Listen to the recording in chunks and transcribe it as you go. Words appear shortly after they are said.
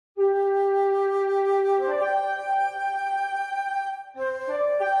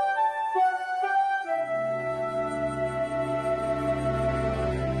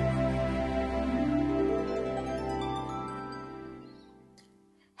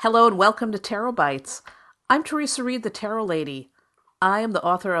Hello and welcome to Tarot Bites. I'm Teresa Reed, the Tarot Lady. I am the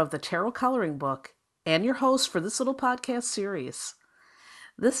author of the Tarot Coloring Book and your host for this little podcast series.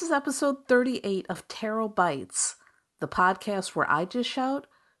 This is episode 38 of Tarot Bites, the podcast where I dish out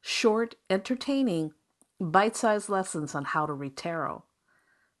short, entertaining, bite-sized lessons on how to read tarot.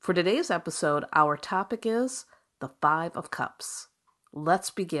 For today's episode, our topic is the Five of Cups.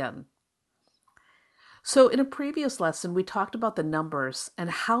 Let's begin. So in a previous lesson, we talked about the numbers and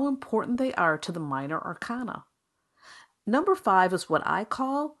how important they are to the minor arcana. Number 5 is what I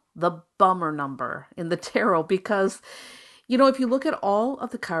call the bummer number in the tarot because, if you look at all of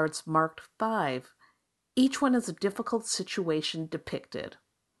the cards marked 5, each one has a difficult situation depicted.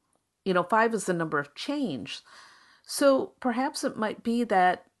 5 is the number of change. So perhaps it might be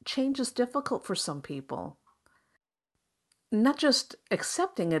that change is difficult for some people. Not just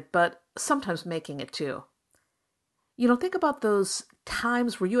accepting it, but sometimes making it too. Think about those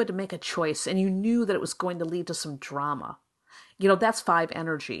times where you had to make a choice and you knew that it was going to lead to some drama. That's 5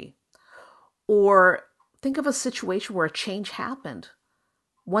 energy. Or think of a situation where a change happened,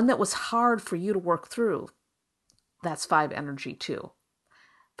 one that was hard for you to work through. That's 5 energy too.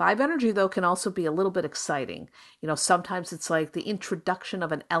 5 energy, though, can also be a little bit exciting. Sometimes it's like the introduction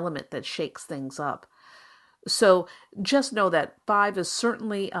of an element that shakes things up. So just know that 5 is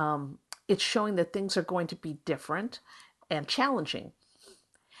certainly, it's showing that things are going to be different and challenging.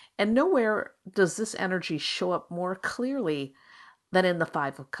 And nowhere does this energy show up more clearly than in the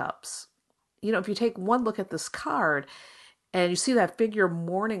 5 of Cups. If you take one look at this card and you see that figure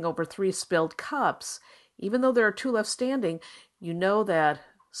mourning over 3 spilled cups, even though there are 2 left standing, you know that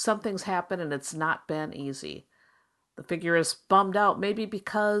something's happened and it's not been easy. The figure is bummed out, maybe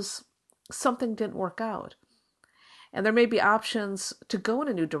because something didn't work out. And there may be options to go in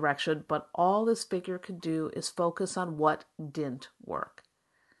a new direction, but all this figure can do is focus on what didn't work.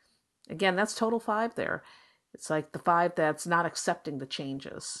 Again, that's total 5 there. It's like the 5 that's not accepting the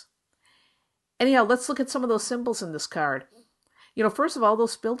changes. Anyhow, let's look at some of those symbols in this card. First of all,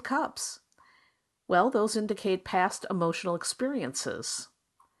 those spilled cups. Well, those indicate past emotional experiences.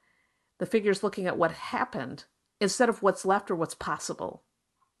 The figure's looking at what happened instead of what's left or what's possible.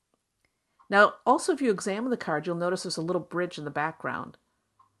 Now, also, if you examine the card, you'll notice there's a little bridge in the background.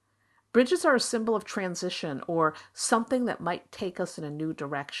 Bridges are a symbol of transition or something that might take us in a new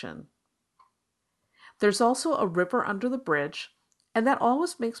direction. There's also a river under the bridge, and that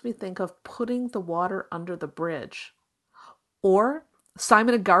always makes me think of putting the water under the bridge, or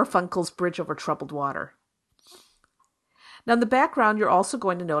Simon and Garfunkel's Bridge Over Troubled Water. Now, in the background, you're also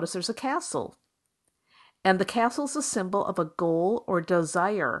going to notice there's a castle, and the castle is a symbol of a goal or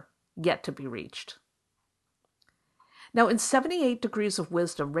desire yet to be reached. Now, in 78 Degrees of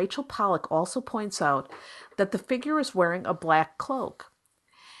Wisdom, Rachel Pollack also points out that the figure is wearing a black cloak,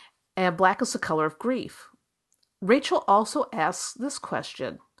 and black is the color of grief. Rachel also asks this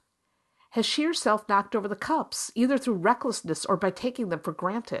question: has she herself knocked over the cups, either through recklessness or by taking them for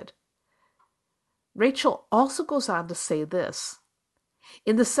granted? Rachel also goes on to say this: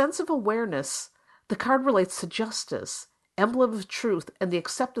 in the sense of awareness, the card relates to justice, emblem of truth, and the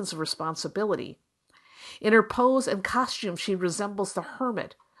acceptance of responsibility. In her pose and costume, she resembles the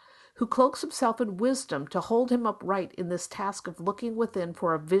hermit, who cloaks himself in wisdom to hold him upright in this task of looking within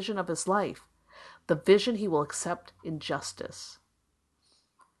for a vision of his life, the vision he will accept in justice.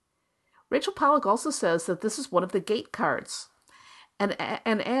 Rachel Pollack also says that this is one of the gate cards, and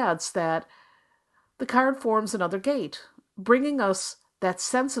adds that the card forms another gate, bringing us that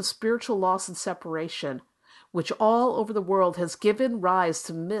sense of spiritual loss and separation, which all over the world has given rise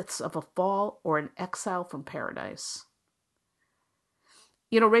to myths of a fall or an exile from paradise.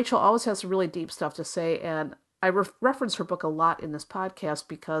 Rachel always has some really deep stuff to say, and I reference her book a lot in this podcast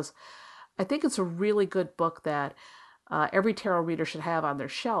because I think it's a really good book that every tarot reader should have on their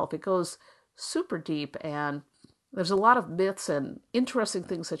shelf. It goes super deep, and there's a lot of myths and interesting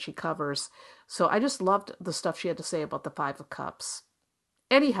things that she covers. So I just loved the stuff she had to say about the 5 of Cups.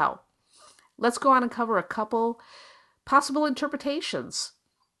 Anyhow, let's go on and cover a couple possible interpretations.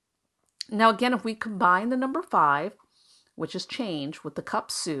 Now, again, if we combine the number 5, which is change, with the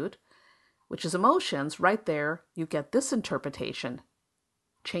cup suit, which is emotions, right there, you get this interpretation: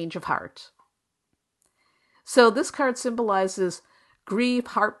 change of heart. So this card symbolizes grief,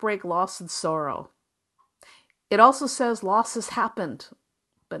 heartbreak, loss, and sorrow. It also says loss has happened,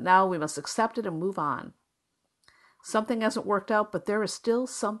 but now we must accept it and move on. Something hasn't worked out, but there is still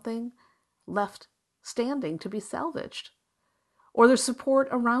something left standing to be salvaged. Or there's support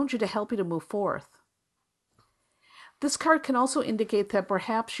around you to help you to move forth. This card can also indicate that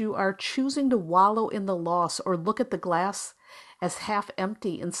perhaps you are choosing to wallow in the loss or look at the glass as half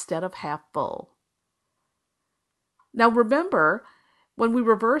empty instead of half full. Now remember, when we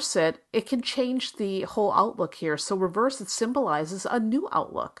reverse it, it can change the whole outlook here. So reverse, it symbolizes a new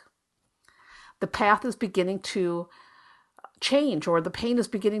outlook. The path is beginning to change, or the pain is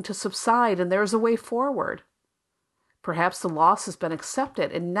beginning to subside, and there's a way forward. Perhaps the loss has been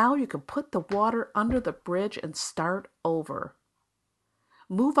accepted, and now you can put the water under the bridge and start over.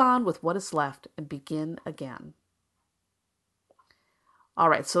 Move on with what is left and begin again. All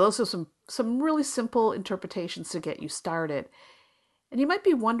right, so those are some really simple interpretations to get you started. And you might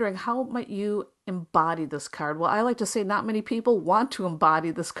be wondering, how might you embody this card? Well, I like to say not many people want to embody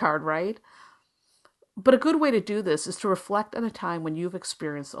this card, right? But a good way to do this is to reflect on a time when you've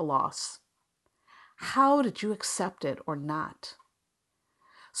experienced a loss. How did you accept it or not?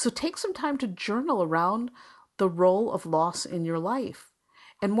 So take some time to journal around the role of loss in your life.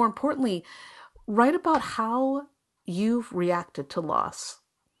 And more importantly, write about how you've reacted to loss.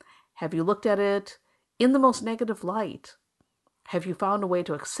 Have you looked at it in the most negative light? Have you found a way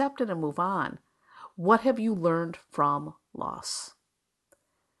to accept it and move on? What have you learned from loss?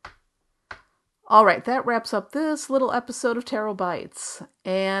 All right, that wraps up this little episode of Tarot Bites.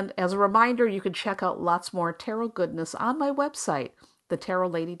 And as a reminder, you can check out lots more tarot goodness on my website,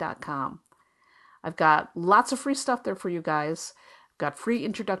 thetarotlady.com. I've got lots of free stuff there for you guys. I've got free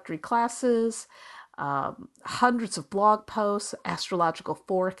introductory classes, hundreds of blog posts, astrological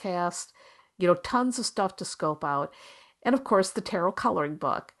forecast, tons of stuff to scope out. And of course, the tarot coloring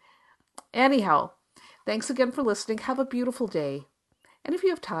book. Anyhow, thanks again for listening. Have a beautiful day. And if you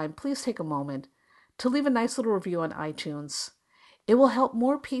have time, please take a moment to leave a nice little review on iTunes. It will help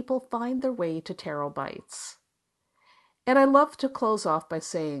more people find their way to Tarot Bites. And I love to close off by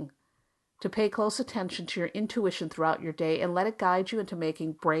saying to pay close attention to your intuition throughout your day and let it guide you into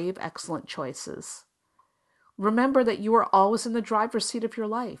making brave, excellent choices. Remember that you are always in the driver's seat of your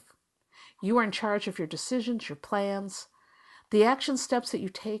life. You are in charge of your decisions, your plans, the action steps that you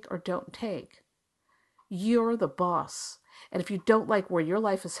take or don't take. You're the boss. And if you don't like where your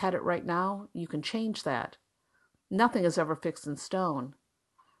life is headed right now, you can change that. Nothing is ever fixed in stone.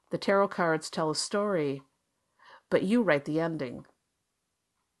 The tarot cards tell a story, but you write the ending.